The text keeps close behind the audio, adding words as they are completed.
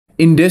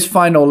In this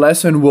final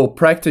lesson, we'll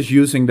practice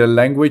using the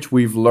language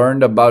we've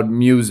learned about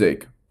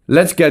music.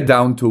 Let's get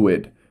down to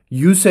it.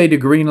 You say the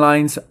green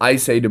lines, I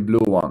say the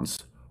blue ones.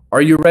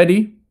 Are you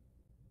ready?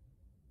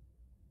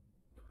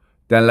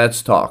 Then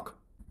let's talk.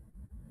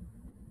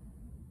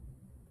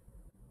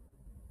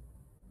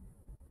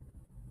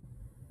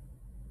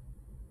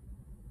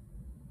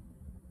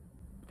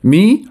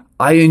 Me,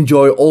 I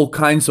enjoy all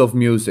kinds of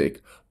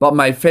music, but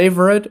my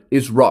favorite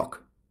is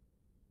rock.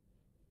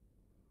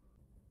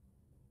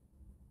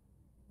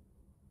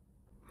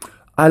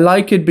 I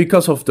like it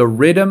because of the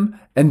rhythm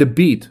and the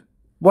beat.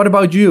 What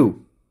about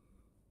you?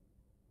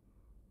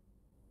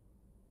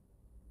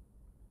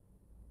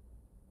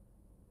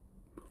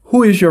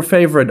 Who is your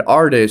favorite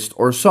artist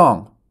or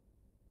song?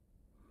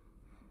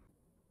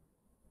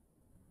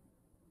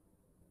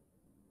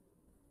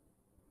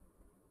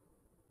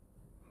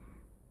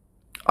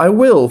 I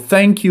will.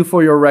 Thank you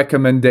for your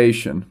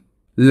recommendation.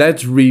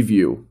 Let's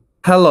review.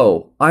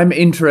 Hello, I'm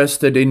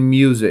interested in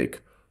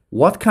music.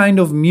 What kind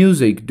of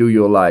music do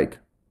you like?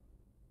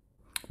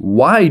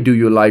 Why do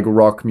you like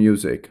rock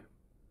music?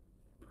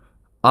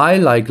 I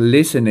like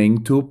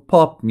listening to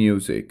pop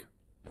music.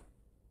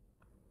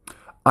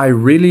 I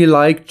really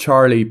like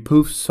Charlie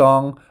Puth's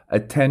song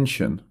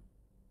Attention.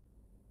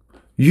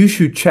 You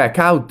should check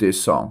out this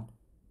song.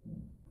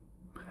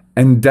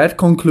 And that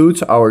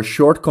concludes our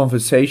short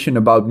conversation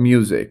about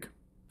music.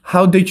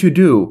 How did you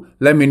do?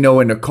 Let me know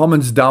in the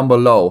comments down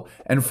below.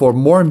 And for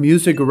more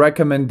music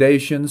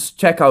recommendations,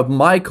 check out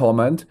my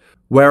comment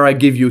where I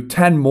give you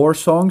 10 more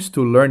songs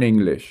to learn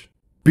English.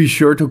 Be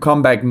sure to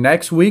come back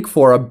next week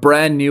for a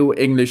brand new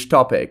English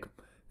topic.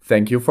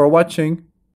 Thank you for watching.